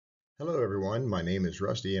Hello everyone, my name is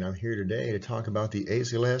Rusty and I'm here today to talk about the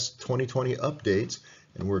ACLS 2020 updates,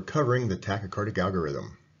 and we're covering the tachycardic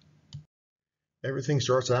algorithm. Everything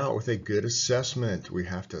starts out with a good assessment. We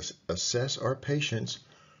have to assess our patients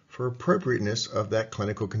for appropriateness of that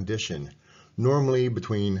clinical condition. Normally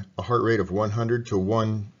between a heart rate of 100 to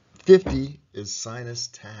 150 is sinus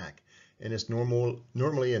tach, and it's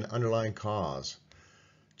normally an underlying cause.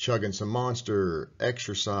 Chugging some Monster,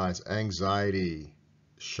 exercise, anxiety,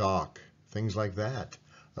 shock, things like that.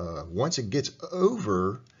 Once it gets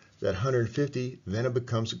over that 150, then it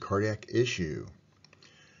becomes a cardiac issue.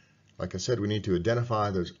 Like I said, we need to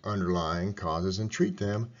identify those underlying causes and treat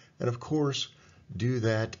them, and of course, do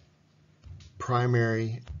that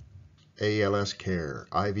primary ALS care,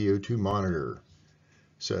 IVO2 monitor.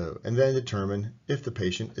 And then determine if the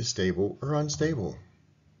patient is stable or unstable.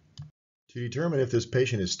 To determine if this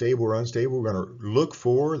patient is stable or unstable, we're going to look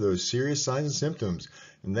for those serious signs and symptoms,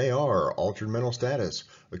 and they are altered mental status,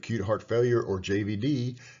 acute heart failure or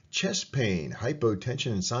JVD, chest pain,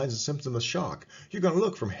 hypotension, and signs and symptoms of shock. You're going to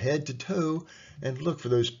look from head to toe and look for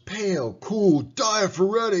those pale, cool,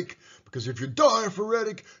 diaphoretic, because if you're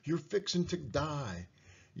diaphoretic, you're fixing to die.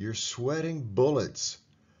 You're sweating bullets,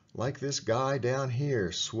 like this guy down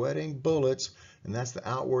here, sweating bullets. And that's the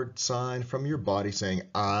outward sign from your body saying,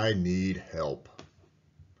 I need help.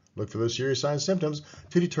 Look for those serious signs and symptoms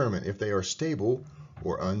to determine if they are stable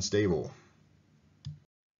or unstable.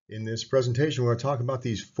 In this presentation, we're going to talk about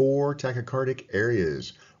these 4 tachycardic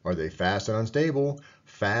areas. Are they fast and unstable,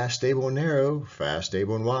 fast, stable, and narrow, fast,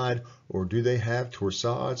 stable, and wide, or do they have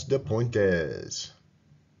torsades de pointes?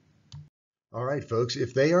 All right, folks,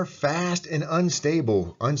 if they are fast and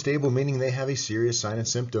unstable meaning they have a serious sign and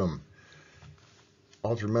symptom,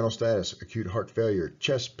 altered mental status, acute heart failure,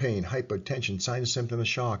 chest pain, hypotension, signs and symptoms of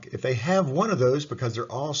shock. If they have one of those, because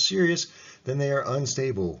they're all serious, then they are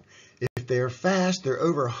unstable. If they are fast, they're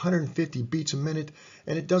over 150 beats a minute,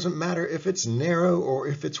 and it doesn't matter if it's narrow or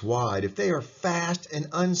if it's wide. If they are fast and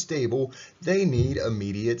unstable, they need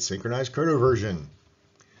immediate synchronized cardioversion.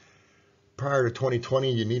 Prior to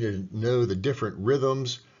 2020, you needed to know the different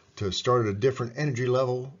rhythms to start at a different energy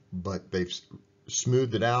level, but they've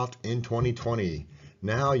smoothed it out in 2020.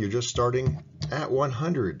 Now you're just starting at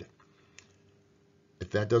 100. If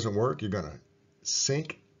that doesn't work, you're going to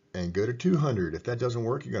sink and go to 200. If that doesn't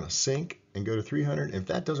work, you're going to sink and go to 300. If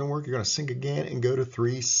that doesn't work, you're going to sink again and go to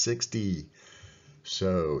 360.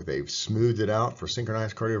 So they've smoothed it out for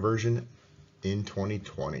synchronized cardioversion in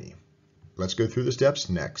 2020. Let's go through the steps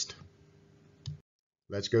next.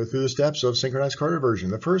 Let's go through the steps of synchronized cardioversion.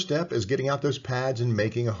 The first step is getting out those pads and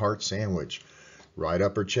making a heart sandwich. Right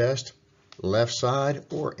upper chest, left side,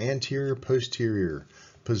 or anterior posterior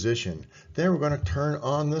position. Then we're going to turn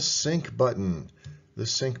on the sync button. The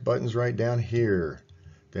sync button's right down here.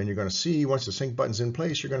 Then you're going to see, once the sync button's in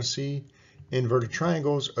place, you're going to see inverted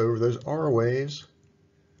triangles over those R waves,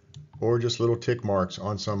 or just little tick marks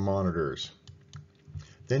on some monitors.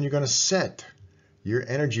 Then you're going to set your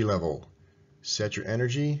energy level. Set your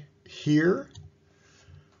energy here.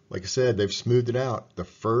 Like I said, they've smoothed it out. The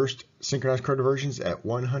first synchronized cardioversion is at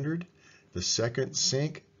 100. The second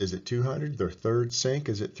sync is at 200. The third sync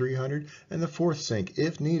is at 300. And the fourth sync,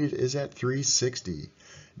 if needed, is at 360.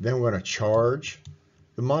 Then we're going to charge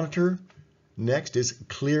the monitor. Next is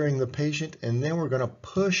clearing the patient. And then we're going to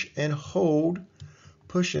push and hold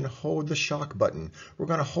the shock button. We're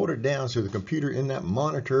going to hold it down so the computer in that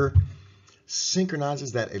monitor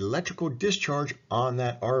synchronizes that electrical discharge on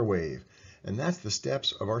that R wave. And that's the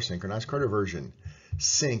steps of our synchronized cardioversion.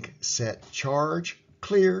 Sync, set, charge,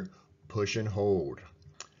 clear, push and hold.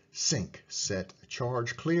 Sync, set,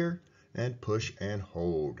 charge, clear, and push and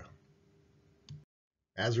hold.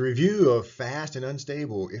 As a review of fast and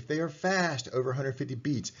unstable, if they are fast over 150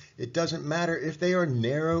 beats, it doesn't matter if they are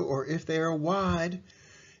narrow or if they are wide.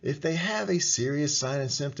 If they have a serious sign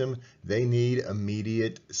and symptom, they need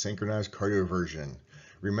immediate synchronized cardioversion.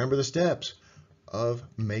 Remember the steps of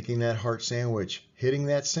making that heart sandwich, hitting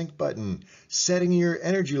that sync button, setting your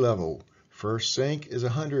energy level. First sync is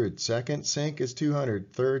 100, second sync is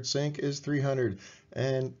 200, third sync is 300,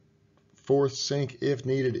 and fourth sync, if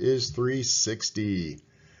needed, is 360.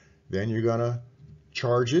 Then you're going to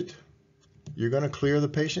charge it. You're going to clear the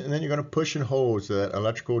patient, and then you're going to push and hold so that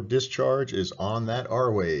electrical discharge is on that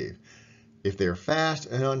R wave. If they're fast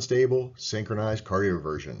and unstable, synchronized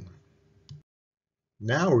cardioversion.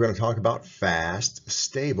 Now we're going to talk about fast,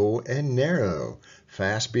 stable, and narrow.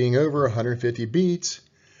 Fast being over 150 beats,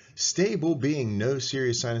 stable being no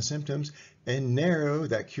serious sign and symptoms, and narrow,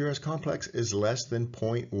 that QRS complex is less than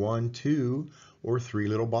 0.12 or 3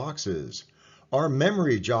 little boxes. Our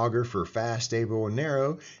memory jogger for fast, stable, and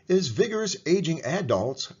narrow is vigorous aging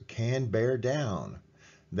adults can bear down.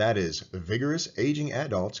 That is, vigorous aging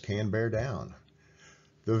adults can bear down.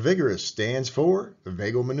 The vigorous stands for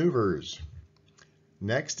vagal maneuvers.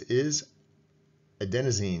 Next is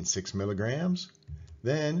adenosine 6 milligrams,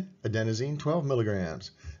 then adenosine 12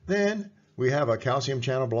 milligrams. Then we have a calcium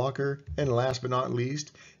channel blocker, and last but not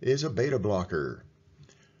least is a beta blocker.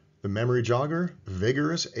 The memory jogger,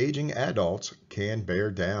 vigorous aging adults can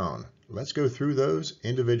bear down. Let's go through those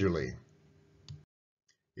individually.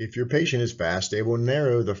 If your patient is fast, stable, and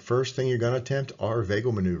narrow, the first thing you're going to attempt are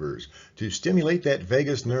vagal maneuvers to stimulate that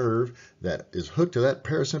vagus nerve that is hooked to that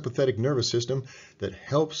parasympathetic nervous system that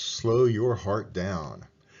helps slow your heart down.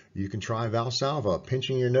 You can try Valsalva,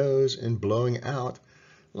 pinching your nose and blowing out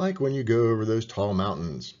like when you go over those tall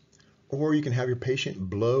mountains. Or you can have your patient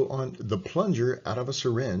blow on the plunger out of a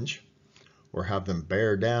syringe, or have them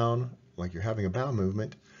bear down like you're having a bowel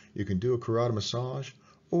movement. You can do a carotid massage,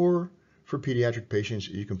 or for pediatric patients,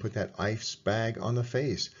 you can put that ice bag on the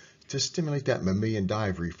face to stimulate that mammalian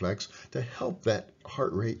dive reflex to help that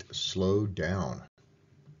heart rate slow down.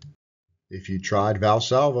 If you tried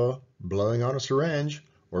Valsalva, blowing on a syringe,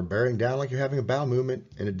 or bearing down like you're having a bowel movement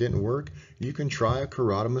and it didn't work, you can try a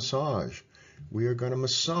carotid massage. We are going to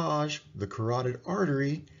massage the carotid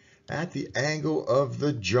artery at the angle of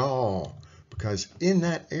the jaw, because in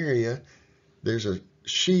that area there's a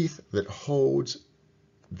sheath that holds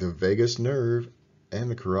the vagus nerve and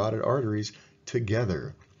the carotid arteries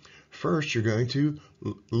together. First, you're going to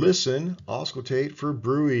listen, auscultate for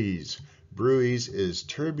bruise. Bruise is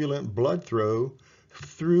turbulent blood flow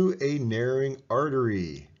through a narrowing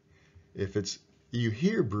artery. If you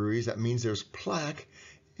hear bruise, that means there's plaque,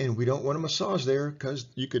 and we don't want to massage there because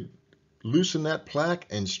you could loosen that plaque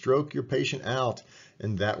and stroke your patient out,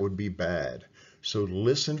 and that would be bad. So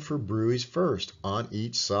listen for bruise first on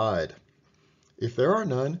each side. If there are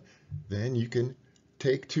none, then you can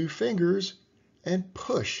take 2 fingers and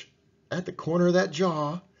push at the corner of that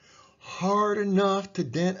jaw hard enough to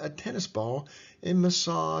dent a tennis ball and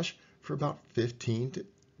massage for about 10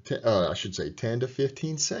 to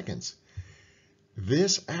 15 seconds.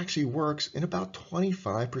 This actually works in about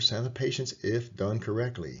 25% of the patients if done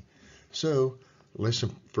correctly. So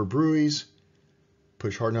listen for bruise,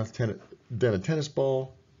 push hard enough to dent a tennis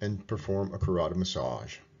ball, and perform a carotid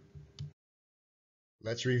massage.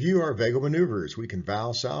 Let's review our vagal maneuvers. We can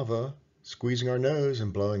Valsalva, squeezing our nose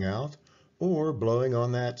and blowing out, or blowing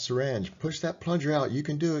on that syringe. Push that plunger out. You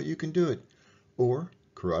can do it. You can do it. Or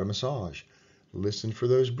carotid massage. Listen for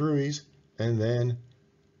those bruise and then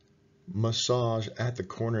massage at the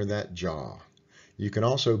corner of that jaw. You can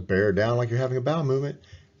also bear down like you're having a bowel movement.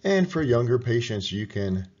 And for younger patients, you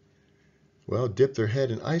can, dip their head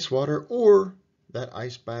in ice water, or that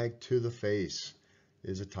ice bag to the face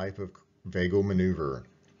is a type of vagal maneuver.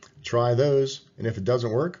 Try those, and if it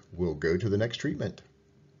doesn't work, we'll go to the next treatment.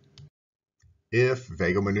 If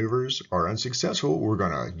vagal maneuvers are unsuccessful, we're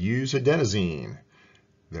going to use adenosine.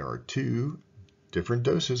 There are 2 different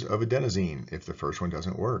doses of adenosine if the first one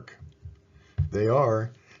doesn't work. They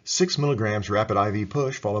are 6 milligrams rapid IV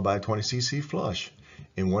push followed by a 20 cc flush.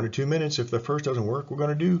 In 1 or 2 minutes, if the first doesn't work, we're going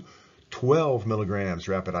to do 12 milligrams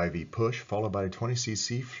rapid IV push followed by a 20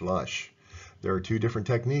 cc flush. There are 2 different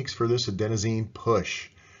techniques for this adenosine push.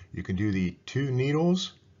 You can do the 2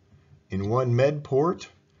 needles in 1 med port,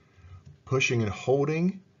 pushing and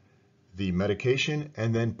holding the medication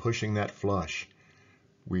and then pushing that flush.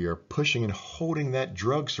 We are pushing and holding that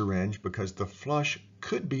drug syringe because the flush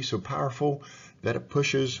could be so powerful that it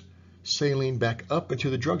pushes saline back up into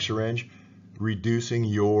the drug syringe, reducing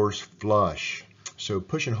your flush. So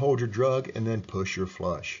push and hold your drug and then push your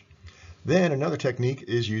flush. Then another technique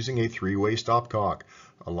is using a 3-way stopcock.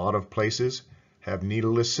 A lot of places have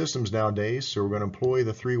needleless systems nowadays, so we're going to employ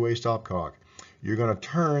the 3-way stopcock. You're going to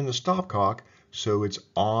turn the stopcock so it's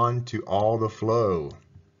on to all the flow.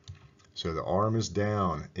 So the arm is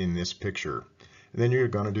down in this picture. And then you're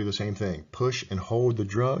going to do the same thing. Push and hold the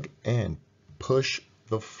drug and push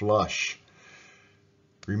the flush.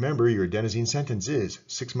 Remember, your adenosine sentence is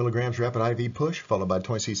 6 milligrams rapid IV push followed by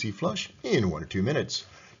 20 cc flush in 1 or 2 minutes.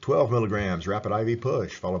 12 milligrams rapid IV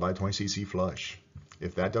push followed by 20 cc flush.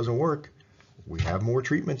 If that doesn't work, we have more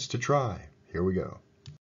treatments to try. Here we go.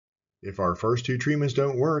 If our first 2 treatments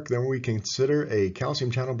don't work, then we consider a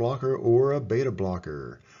calcium channel blocker or a beta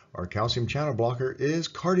blocker. Our calcium channel blocker is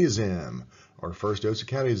Cardiazem. Our first dose of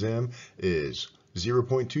Cardiazem is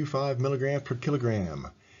 0.25 milligrams per kilogram.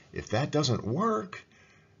 If that doesn't work,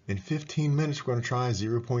 in 15 minutes we're going to try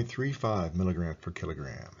 0.35 milligrams per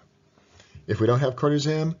kilogram. If we don't have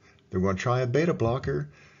Cardiazem, then we're going to try a beta blocker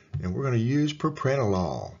and we're going to use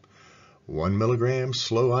propranolol. 1 milligram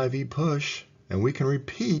slow IV push, and we can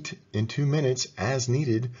repeat in 2 minutes as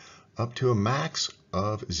needed up to a max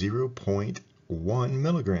of 0.1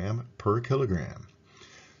 milligram per kilogram.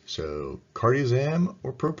 So Cardiazem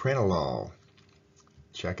or propranolol,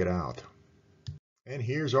 check it out. And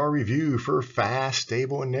here's our review for fast,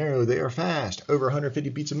 stable, and narrow. They are fast, over 150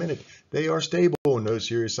 beats a minute. They are stable, no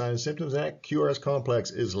serious signs and symptoms. That QRS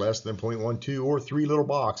complex is less than 0.12 or 3 little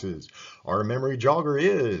boxes. Our memory jogger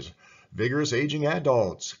is vigorous aging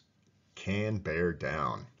adults, can bear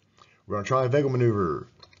down. We're going to try a vagal maneuver,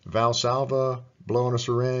 Valsalva, blow on a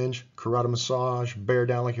syringe, carotid massage, bear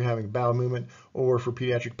down like you're having bowel movement, or for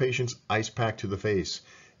pediatric patients, ice pack to the face.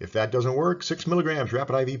 If that doesn't work, 6 milligrams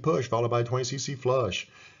rapid IV push followed by 20 cc flush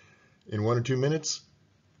in 1 or 2 minutes.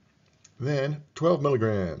 Then 12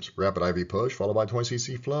 milligrams rapid IV push followed by 20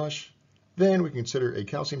 cc flush. Then we consider a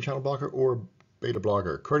calcium channel blocker or beta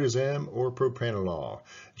blocker, Cardiazem or propranolol.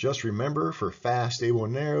 Just remember, for fast, stable,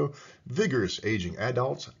 and narrow, vigorous aging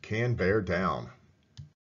adults can bear down.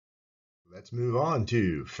 Let's move on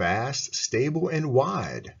to fast, stable, and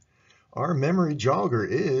wide. Our memory jogger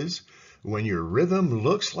is when your rhythm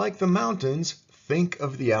looks like the mountains, think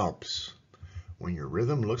of the Alps. When your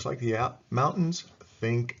rhythm looks like the mountains,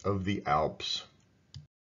 think of the Alps.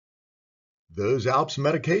 Those Alps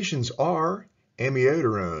medications are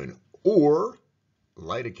amiodarone or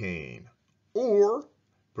lidocaine or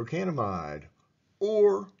procainamide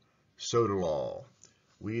or sotalol.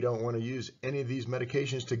 We don't want to use any of these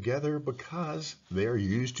medications together because they are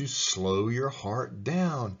used to slow your heart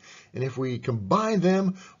down. And if we combine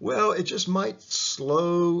them, well, it just might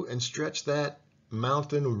slow and stretch that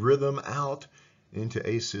mountain rhythm out into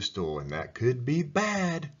asystole, and that could be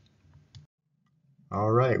bad.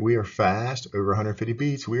 All right, we are fast, over 150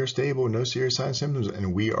 beats. We are stable, no serious signs and symptoms,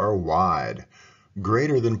 and we are wide,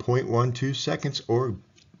 greater than 0.12 seconds or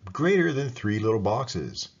greater than 3 little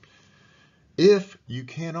boxes. If you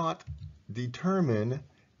cannot determine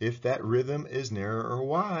if that rhythm is narrow or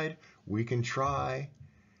wide, we can try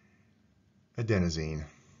adenosine.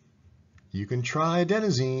 You can try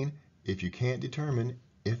adenosine if you can't determine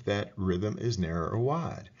if that rhythm is narrow or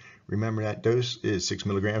wide. Remember, that dose is 6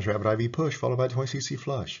 milligrams rapid IV push followed by 20 cc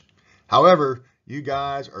flush. However, you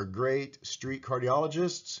guys are great street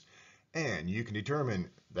cardiologists, and you can determine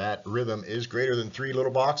that rhythm is greater than 3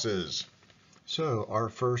 little boxes. So our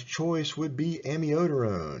first choice would be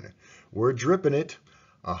amiodarone. We're dripping it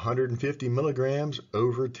 150 milligrams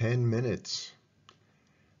over 10 minutes.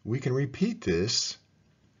 We can repeat this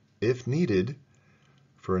if needed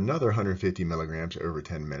for another 150 milligrams over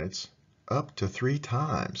 10 minutes up to 3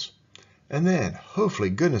 times. And then, hopefully,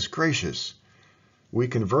 goodness gracious, we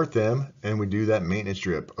convert them and we do that maintenance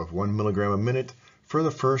drip of 1 milligram a minute for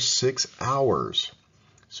the first 6 hours.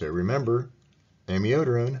 So remember,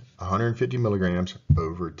 amiodarone, 150 milligrams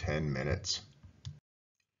over 10 minutes.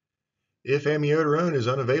 If amiodarone is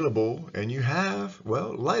unavailable and you have,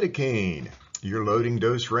 well, lidocaine, your loading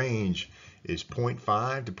dose range is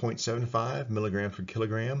 0.5 to 0.75 milligrams per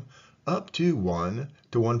kilogram up to 1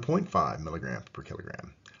 to 1.5 milligrams per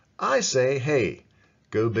kilogram. I say, hey,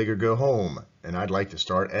 go big or go home, and I'd like to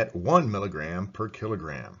start at 1 milligram per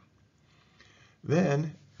kilogram.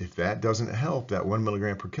 Then, if that doesn't help, that 1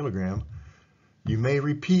 milligram per kilogram, you may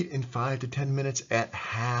repeat in 5 to 10 minutes at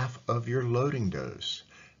half of your loading dose.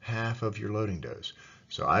 Half of your loading dose.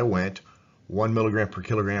 So I went 1 milligram per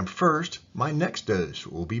kilogram first. My next dose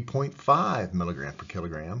will be 0.5 milligram per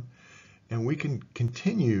kilogram. And we can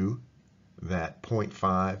continue that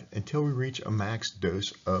 0.5 until we reach a max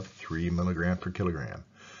dose of 3 milligram per kilogram.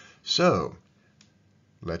 So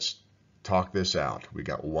let's talk this out. We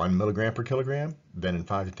got 1 milligram per kilogram. Then in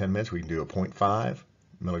 5 to 10 minutes, we can do a 0.5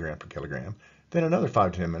 milligram per kilogram. Then another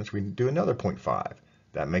 5 to 10 minutes, we can do another 0.5.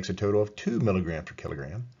 That makes a total of 2 milligrams per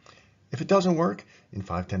kilogram. If it doesn't work, in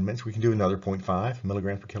 5 to 10 minutes, we can do another 0.5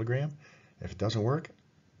 milligrams per kilogram. If it doesn't work,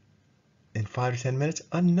 in 5 to 10 minutes,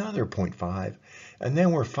 another 0.5. And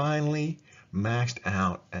then we're finally maxed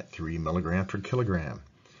out at 3 milligrams per kilogram.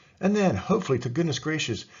 And then, hopefully, to goodness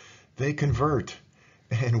gracious, they convert.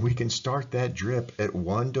 And we can start that drip at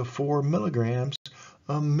 1 to 4 milligrams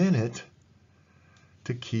a minute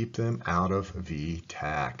to keep them out of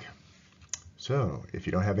V-tach. So, if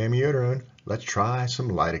you don't have amiodarone, let's try some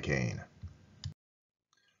lidocaine.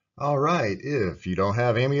 All right, if you don't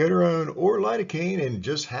have amiodarone or lidocaine and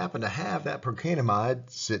just happen to have that procainamide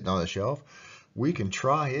sitting on the shelf, we can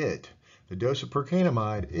try it. The dose of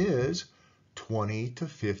procainamide is 20 to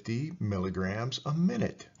 50 milligrams a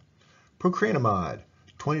minute. Procainamide,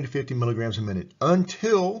 20 to 50 milligrams a minute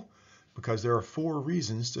until because there are 4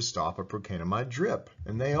 reasons to stop a procainamide drip,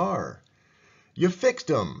 and they are: you fixed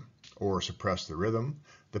them or suppress the rhythm,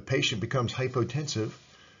 the patient becomes hypotensive,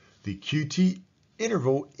 the QT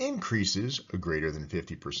interval increases greater than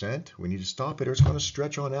 50%. We need to stop it or it's going to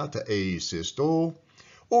stretch on out to asystole,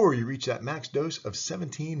 or you reach that max dose of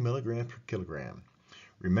 17 milligrams per kilogram.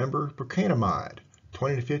 Remember, procainamide,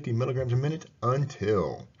 20 to 50 milligrams a minute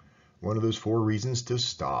until. One of those 4 reasons to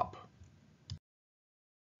stop.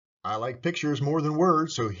 I like pictures more than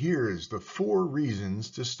words, so here's the 4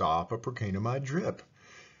 reasons to stop a procainamide drip.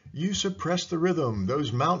 You suppress the rhythm.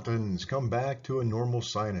 Those mountains come back to a normal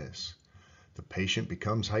sinus. The patient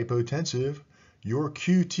becomes hypotensive. Your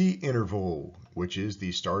QT interval, which is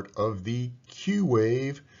the start of the Q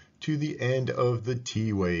wave to the end of the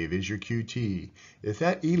T wave, is your QT. If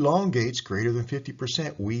that elongates greater than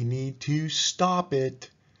 50%, we need to stop it,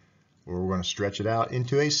 or we're going to stretch it out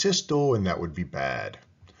into a systole, and that would be bad.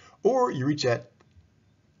 Or you reach that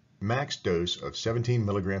max dose of 17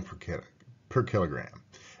 milligrams per kilogram.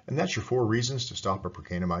 And that's your 4 reasons to stop a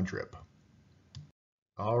procainamide drip.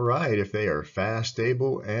 All right, if they are fast,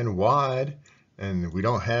 stable, and wide, and we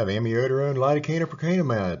don't have amiodarone, lidocaine, or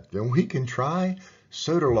procainamide, then we can try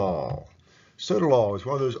sotalol. Sotalol is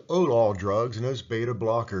one of those olol drugs and those beta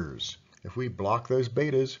blockers. If we block those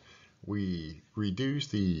betas, we reduce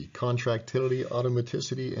the contractility,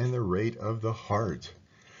 automaticity, and the rate of the heart.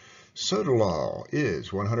 Sotalol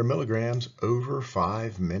is 100 milligrams over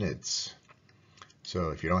 5 minutes. So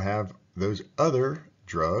if you don't have those other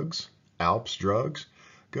drugs, ALPS drugs,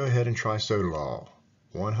 go ahead and try sotalol,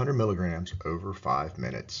 100 milligrams over 5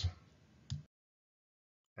 minutes.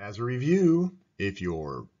 As a review, if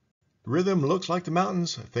your rhythm looks like the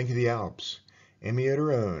mountains, think of the Alps.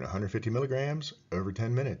 Amiodarone, 150 milligrams over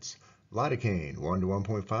 10 minutes. Lidocaine, 1 to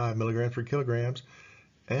 1.5 milligrams per kilograms,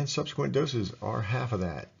 and subsequent doses are half of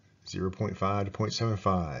that, 0.5 to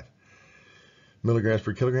 0.75 milligrams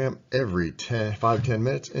per kilogram every 5 to 10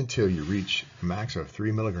 minutes until you reach a max of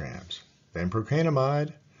 3 milligrams. Then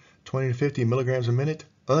procainamide, 20 to 50 milligrams a minute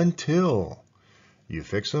until you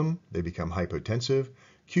fix them, they become hypotensive,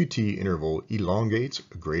 QT interval elongates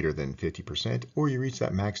greater than 50%, or you reach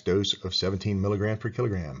that max dose of 17 milligrams per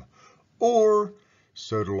kilogram. Or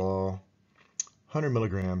sotalol, 100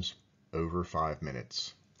 milligrams over 5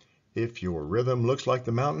 minutes. If your rhythm looks like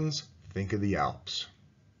the mountains, think of the Alps.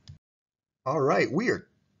 All right, we are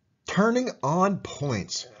turning on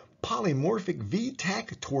points. Polymorphic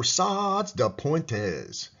V-tach torsades de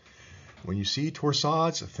pointes. When you see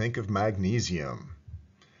torsades, think of magnesium.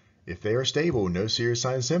 If they are stable, no serious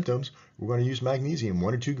signs and symptoms, we're going to use magnesium,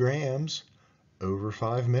 1 or 2 grams over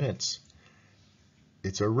 5 minutes.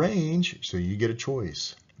 It's a range, so you get a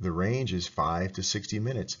choice. The range is 5 to 60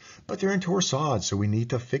 minutes, but they're in torsades, so we need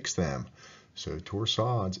to fix them. So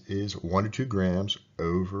torsades is 1 to 2 grams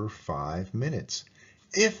over 5 minutes.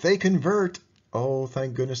 If they convert, oh,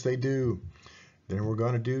 thank goodness they do, then we're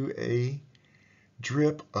going to do a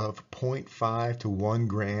drip of 0.5 to 1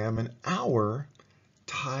 gram an hour,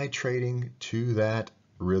 titrating to that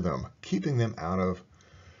rhythm, keeping them out of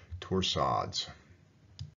torsades.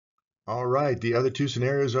 All right, the other 2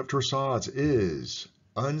 scenarios of torsades is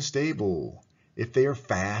unstable. If they are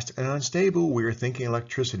fast and unstable, we are thinking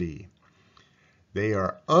electricity. They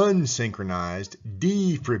are unsynchronized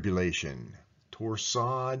defibrillation.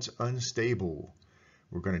 Torsades unstable.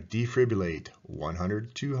 We're going to defibrillate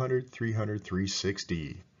 100, 200, 300,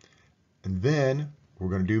 360. And then we're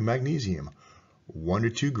going to do magnesium, 1 to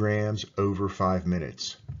 2 grams over 5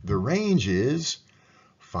 minutes. The range is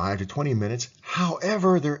 5 to 20 minutes.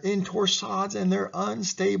 However, they're in torsades and they're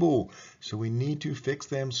unstable. So we need to fix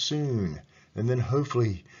them soon. And then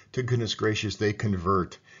hopefully, to goodness gracious, they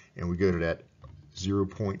convert. And we go to that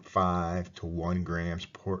 0.5 to 1 grams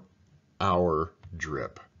per hour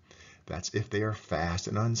drip. That's if they are fast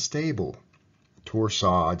and unstable.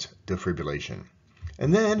 Torsades defibrillation.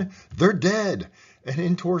 And then they're dead and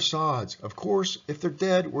in torsades. Of course, if they're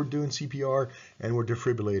dead, we're doing CPR and we're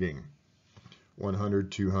defibrillating.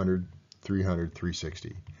 100, 200, 300,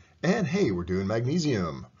 360. And hey, we're doing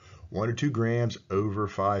magnesium. 1 or 2 grams over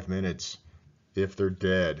 5 minutes if they're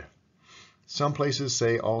dead. Some places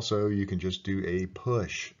say also you can just do a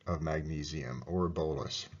push of magnesium or a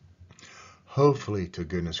bolus. Hopefully, to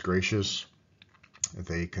goodness gracious,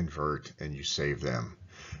 they convert and you save them.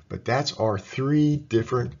 But that's our 3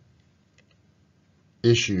 different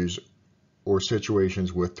issues or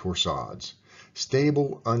situations with torsades: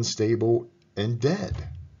 stable, unstable, and dead.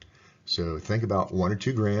 So think about 1 or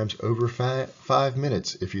 2 grams over 5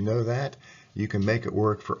 minutes. If you know that, you can make it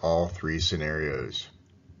work for all 3 scenarios.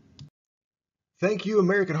 Thank you,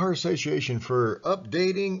 American Heart Association, for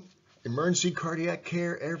updating Emergency cardiac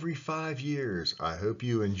care every 5 years. I hope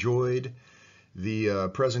you enjoyed the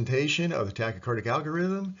presentation of the tachycardic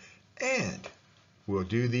algorithm, and we'll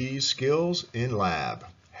do these skills in lab.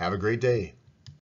 Have a great day.